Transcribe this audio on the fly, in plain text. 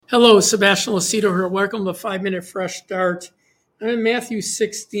Hello, Sebastian Lucido here. Welcome to 5-Minute Fresh Start. I'm in Matthew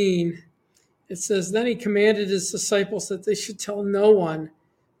 16. It says, Then he commanded his disciples that they should tell no one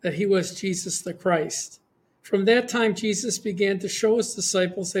that he was Jesus the Christ. From that time, Jesus began to show his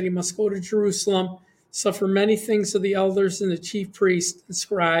disciples that he must go to Jerusalem, suffer many things of the elders and the chief priests and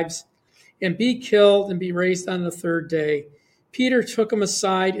scribes, and be killed and be raised on the third day. Peter took him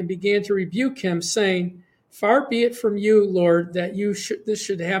aside and began to rebuke him, saying, Far be it from you, Lord, that this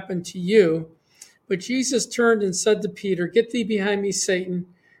should happen to you. But Jesus turned and said to Peter, Get thee behind me, Satan,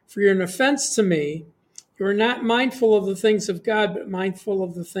 for you're an offense to me. You are not mindful of the things of God, but mindful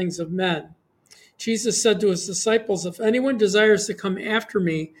of the things of men. Jesus said to his disciples, If anyone desires to come after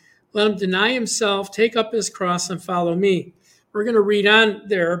me, let him deny himself, take up his cross, and follow me. We're going to read on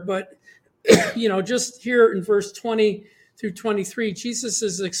there, but just here in verse 20 through 23, Jesus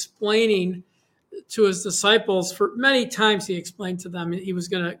is explaining to his disciples. For many times he explained to them he was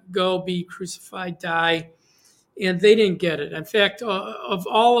going to go, be crucified, die, and they didn't get it. In fact, of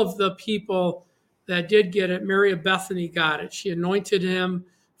all of the people that did get it, Mary of Bethany got it. She anointed him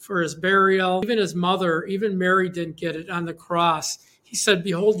for his burial. Even his mother, even Mary, didn't get it on the cross. He said,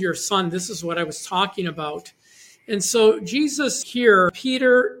 Behold your son. This is what I was talking about. And so Jesus here,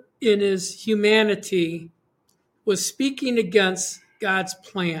 Peter in his humanity, was speaking against God's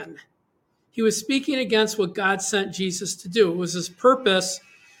plan. He was speaking against what God sent Jesus to do. It was his purpose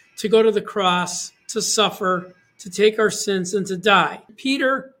to go to the cross, to suffer, to take our sins, and to die.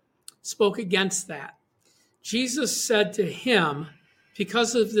 Peter spoke against that. Jesus said to him,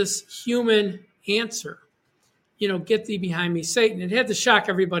 because of this human answer, get thee behind me, Satan. It had to shock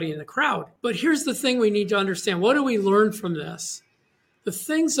everybody in the crowd. But here's the thing we need to understand. What do we learn from this? The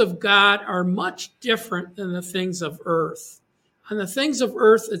things of God are much different than the things of earth. On the things of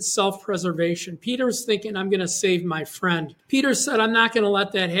earth, it's self-preservation. Peter's thinking, I'm going to save my friend. Peter said, I'm not going to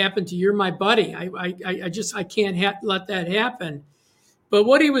let that happen to you. You're my buddy. I can't let that happen. But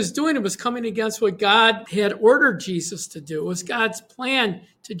what he was doing, it was coming against what God had ordered Jesus to do. It was God's plan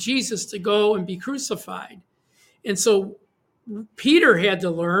to Jesus to go and be crucified. And so Peter had to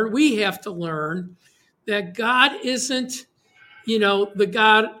learn, we have to learn, that God isn't, the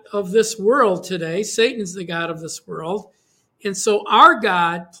God of this world today. Satan's the God of this world. And so our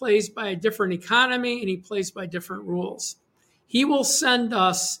God plays by a different economy, and he plays by different rules. He will send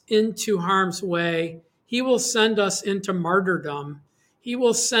us into harm's way. He will send us into martyrdom. He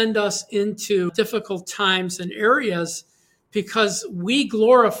will send us into difficult times and areas because we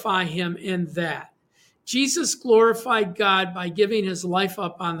glorify him in that. Jesus glorified God by giving his life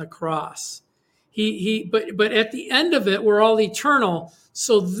up on the cross. But at the end of it, we're all eternal.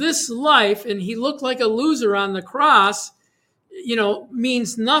 So this life, and he looked like a loser on the cross,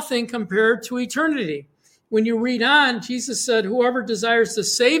 means nothing compared to eternity. When you read on, Jesus said, whoever desires to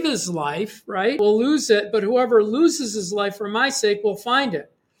save his life, right, will lose it, but whoever loses his life for my sake will find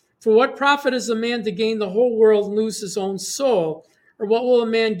it. For what profit is a man to gain the whole world and lose his own soul? Or what will a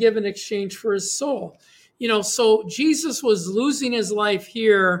man give in exchange for his soul? So Jesus was losing his life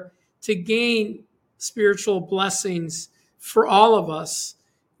here to gain spiritual blessings for all of us.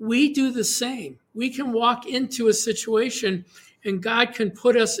 We do the same. We can walk into a situation and God can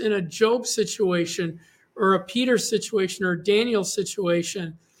put us in a Job situation or a Peter situation or a Daniel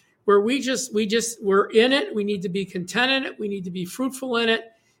situation where we're in it. We need to be content in it. We need to be fruitful in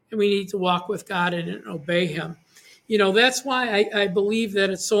it. And we need to walk with God in it and obey him. That's why I believe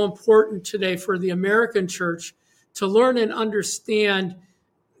that it's so important today for the American church to learn and understand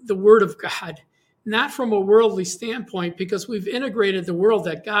the word of God. Not from a worldly standpoint, because we've integrated the world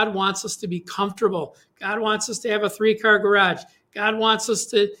that God wants us to be comfortable. God wants us to have a 3-car garage. God wants us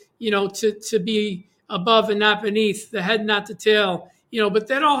to be above and not beneath, the head, not the tail. But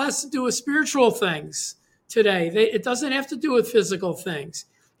that all has to do with spiritual things today. It doesn't have to do with physical things.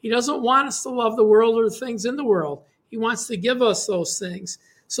 He doesn't want us to love the world or the things in the world. He wants to give us those things.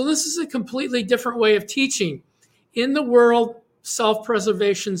 So this is a completely different way of teaching. In the world,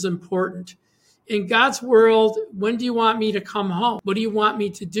 self-preservation is important. In God's world, when do you want me to come home? What do you want me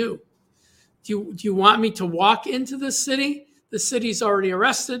to do? Do you want me to walk into the city? The city's already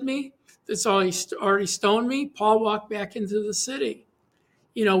arrested me. It's already stoned me. Paul walked back into the city.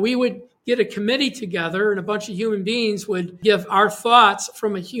 We would get a committee together and a bunch of human beings would give our thoughts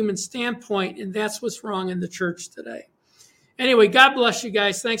from a human standpoint, and that's what's wrong in the church today. Anyway, God bless you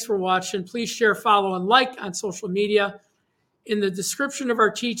guys. Thanks for watching. Please share, follow, and like on social media. In the description of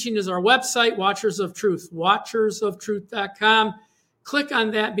our teaching is our website, Watchers of Truth, watchersoftruth.com. Click on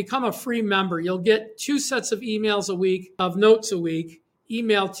that, become a free member. You'll get 2 sets of emails a week, of notes a week,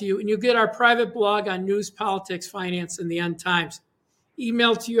 emailed to you, and you'll get our private blog on news, politics, finance, and the end times.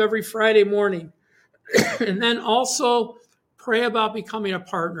 emailed to you every Friday morning. And then also pray about becoming a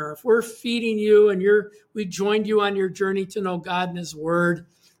partner. If we're feeding you and we joined you on your journey to know God and his word,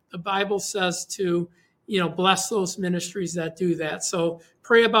 the Bible says to, bless those ministries that do that. So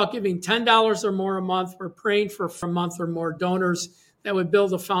pray about giving $10 or more a month. We're praying for a month or more donors that would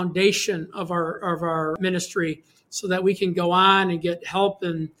build a foundation of our ministry so that we can go on and get help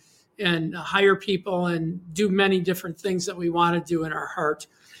and hire people and do many different things that we want to do in our heart.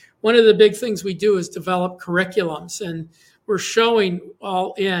 One of the big things we do is develop curriculums, and we're showing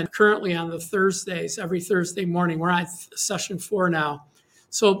all in currently on the Thursdays, every Thursday morning. We're on session 4 now.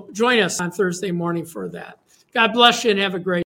 So join us on Thursday morning for that. God bless you and have a great